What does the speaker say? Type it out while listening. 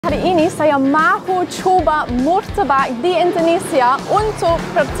Hari ini saya mahu coba murtabak di Indonesia untuk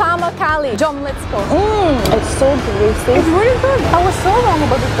pertama kali. Jom, let's go. It's so greasy. It's really good. I was so wrong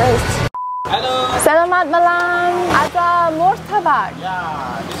about the taste. Hello. Selamat malam. Ada murtabak.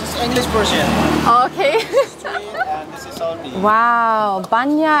 Yeah, this is English version. Okay. And this is Saudi. Wow,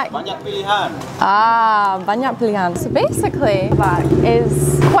 banyak pilihan. Banyak pilihan. So basically, murtabak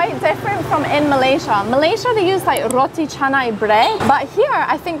is quite different from in Malaysia. Malaysia, they use like roti canai bread, but here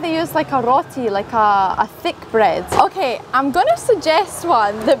I think they use like a roti, like a thick bread. Okay, I'm gonna suggest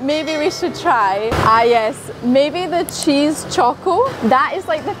one that maybe we should try. Yes, maybe the cheese choco. That is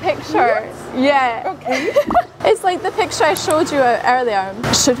like the picture. Yeah. Okay. It's like the picture I showed you earlier.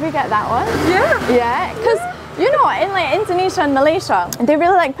 Should we get that one? Yeah. Yeah, because you know, in like Indonesia and Malaysia, they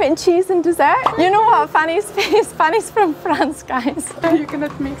really like putting cheese in dessert. You know what? Fanny's face. Fanny's from France, guys. You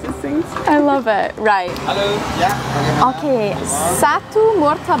cannot mix these things. I love it. Right. Hello. Yeah. Okay. Satu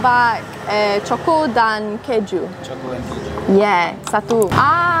murtabak choco dan keju. Choco and keju. Yeah, satu.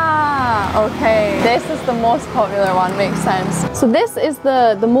 Okay. This is the most popular one, makes sense. So this is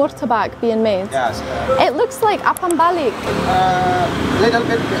the murtabak being made. Yes. It looks like apam balik. Little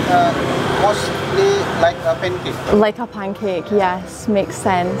bit, mostly like a pancake. Like a pancake, yes, makes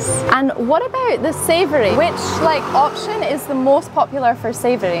sense. And what about the savoury? Which like option is the most popular for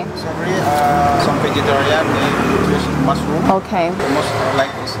savoury? Savoury, some vegetarian, they use mushroom. Okay. Most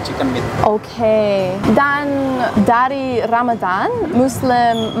like is chicken meat. Okay. Dan dari Ramadan,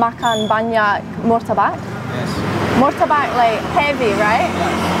 Muslim makan banyak murtabak. Yes. Murtabak like heavy, right?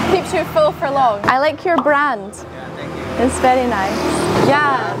 Yeah. Keeps you full for long. I like your brand. Yeah, thank you. It's very nice.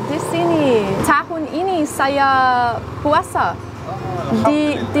 Ya, di sini tahun ini saya puasa.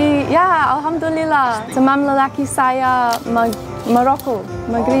 Alhamdulillah. Teman lelaki saya Maroko,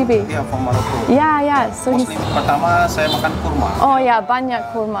 Maghribi. Dia from Morocco. Yeah. So Muslim pertama saya makan kurma. Oh yeah,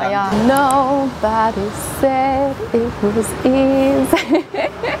 banyak kurma. Yeah. Nobody said it was easy.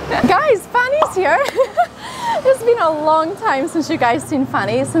 Guys, Fanny's here. It's been a long time since you guys seen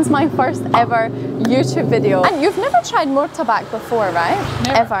Fanny, since my first ever YouTube video. And you've never tried murtabak before, right?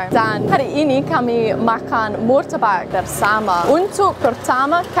 Never. Ever. Dan hari ini kami makan murtabak bersama untuk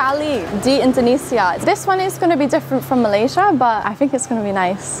pertama kali di Indonesia. This one is going to be different from Malaysia, but I think it's going to be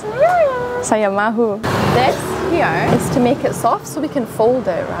nice. Saya mahu. This here is to make it soft so we can fold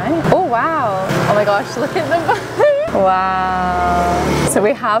it, right? Oh wow. Oh my gosh, look at the wow. So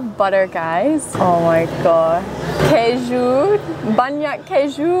we have butter, guys. Oh my gosh. Keju. Banyak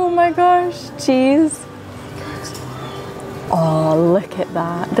keju. Oh my gosh. Cheese. Oh, look at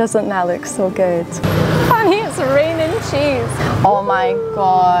that. Doesn't that look so good? Fanny, it's raining cheese. Oh my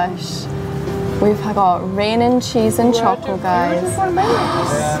gosh. We've got raining cheese and chocolate, guys. And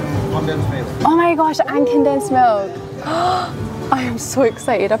condensed milk. Oh my gosh, and condensed milk. I am so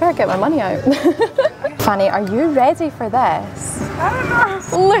excited. I better get my money out. Fanny, are you ready for this? I don't know.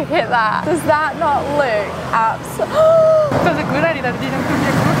 Look at that. Does that not look absolutely... It was a good idea that didn't cook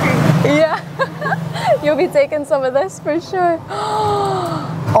your cooking. Yeah. You'll be taking some of this for sure.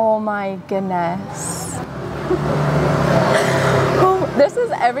 Oh my goodness. This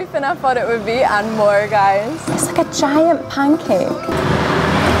is everything I thought it would be and more, guys. It's like a giant pancake.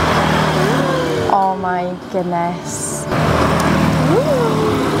 Oh my goodness.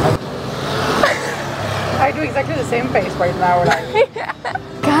 I do exactly the same face right now. Like.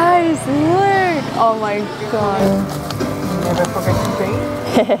 Guys, look! Oh my god. Never forget to pay.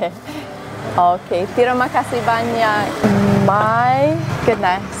 Okay, terima kasih banyak. My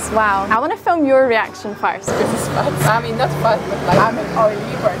goodness, wow. I want to film your reaction first. This is fun. I mean, not fun, but like, I'm an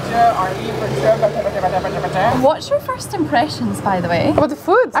oily burger. What's your first impressions, by the way? About the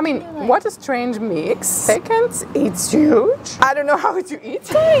food? I mean, what a strange mix. Second, it's huge. I don't know how to eat.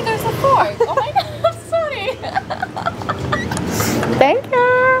 Sorry, there's a fork. Oh my god, sorry. Thank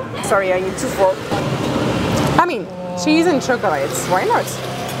you. Sorry, I need to fork. I mean, cheese and chocolates. Why not?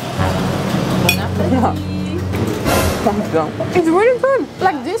 It's really good.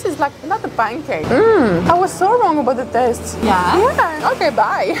 Like this is like not a pancake. I was so wrong about the taste. Yeah? Yeah. Okay,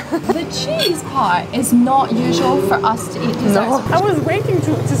 bye. The cheese part is not usual for us to eat desserts. No. I was waiting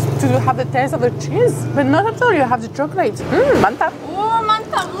to have the taste of the cheese, but not at all. You have the chocolate. Mantap. Oh,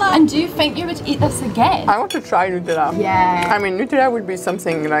 mantap lah. And do you think you would eat this again? I want to try Nutella. Yeah. I mean, Nutella would be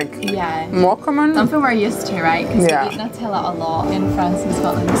something like yeah. more common. Something we're used to, right? Because yeah. we eat Nutella a lot in France and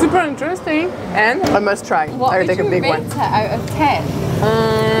Scotland. Super interesting, and I must try. What I'll take a big one. What would you rate it out of 10?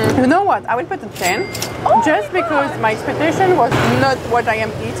 You know what? I would put a 10. Just because my expectation was not what I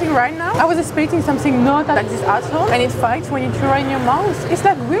am eating right now. I was expecting something not like this at home, and it's fine when you try in your mouth. It's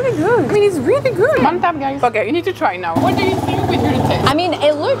like really good. I mean, it's really good. Mantap, guys. Okay, you need to try now. What do you think with your taste? I mean,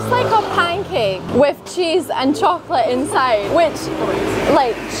 it looks like a pancake with cheese and chocolate inside, which,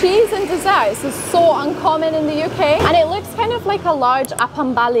 like, cheese and desserts is so uncommon in the UK, and it looks kind of like a large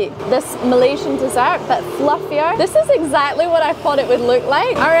apam balik, this Malaysian dessert, but fluffier. This is exactly what I thought it would look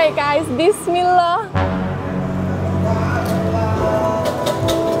like. All right, guys, bismillah.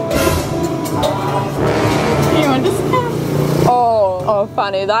 You understand? Oh,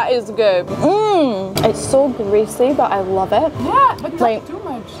 Fanny, that is good. It's so greasy, but I love it. Yeah, but not like, too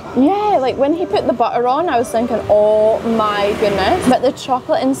much. Yeah, like when he put the butter on, I was thinking, oh my goodness. But the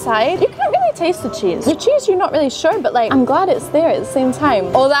chocolate inside, you can't really taste the cheese. The cheese, you're not really sure, but like, I'm glad it's there at the same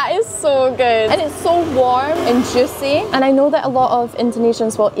time. Oh, that is so good. And it's so warm and juicy. And I know that a lot of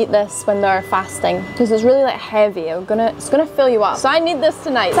Indonesians will eat this when they're fasting because it's really like heavy. It's gonna fill you up. So I need this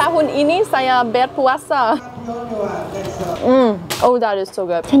tonight. Tahun ini saya berpuasa. Oh, that is so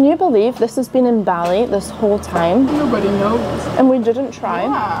good. Can you believe this has been in Bali this whole time? Nobody knows. And we didn't try?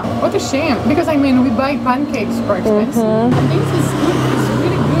 Yeah. What a shame. Because I mean, we buy pancakes for expensive. And this is good. It's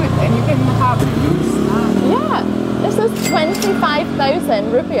really good. And you can have a huge snack. Yeah. This is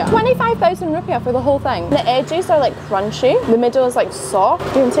 25,000 rupiah. 25,000 rupiah for the whole thing. The edges are like crunchy. The middle is like soft.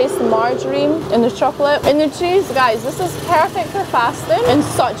 You can taste the margarine and the chocolate. And the cheese, guys, this is perfect for fasting and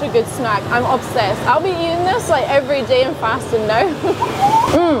such a good snack. I'm obsessed. I'll be eating this like every day in fasting now.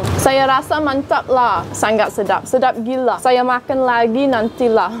 Saya rasa mantap lah. Sangat sedap. Sedap gila. Saya makan lagi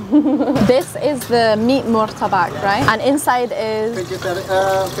nantilah. This is the meat murtabak, right? And inside is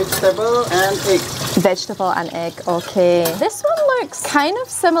Vegetable and egg. vegetable and egg. Okay. This one looks kind of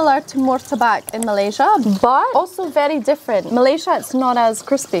similar to murtabak in Malaysia, but also very different. Malaysia, it's not as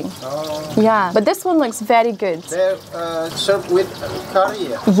crispy. Yeah, but this one looks very good. They're served with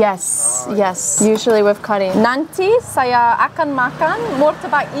curry. Yes, yes. Usually with curry. Nanti saya akan makan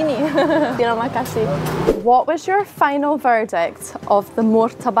murtabak ini. Terima kasih. What was your final verdict of the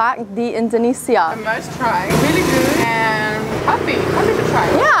murtabak di Indonesia? A must try. Really good and happy to try.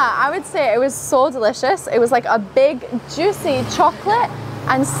 Yeah, I would say it was so delicious. It was like a big, juicy chocolate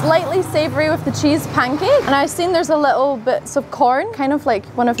and slightly savory with the cheese pancake. And I've seen there's a little bits of corn, kind of like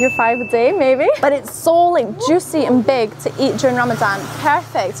one of your 5 a day maybe. But it's so like juicy and big to eat during Ramadan.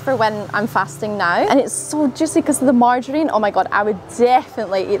 Perfect for when I'm fasting now. And it's so juicy because of the margarine. Oh my God, I would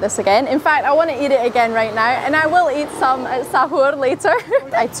definitely eat this again. In fact, I want to eat it again right now. And I will eat some at sahur later.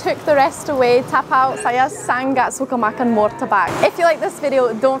 I took the rest away. Tap out. Saya sangat suka makan murtabak. If you like this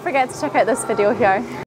video, don't forget to check out this video here.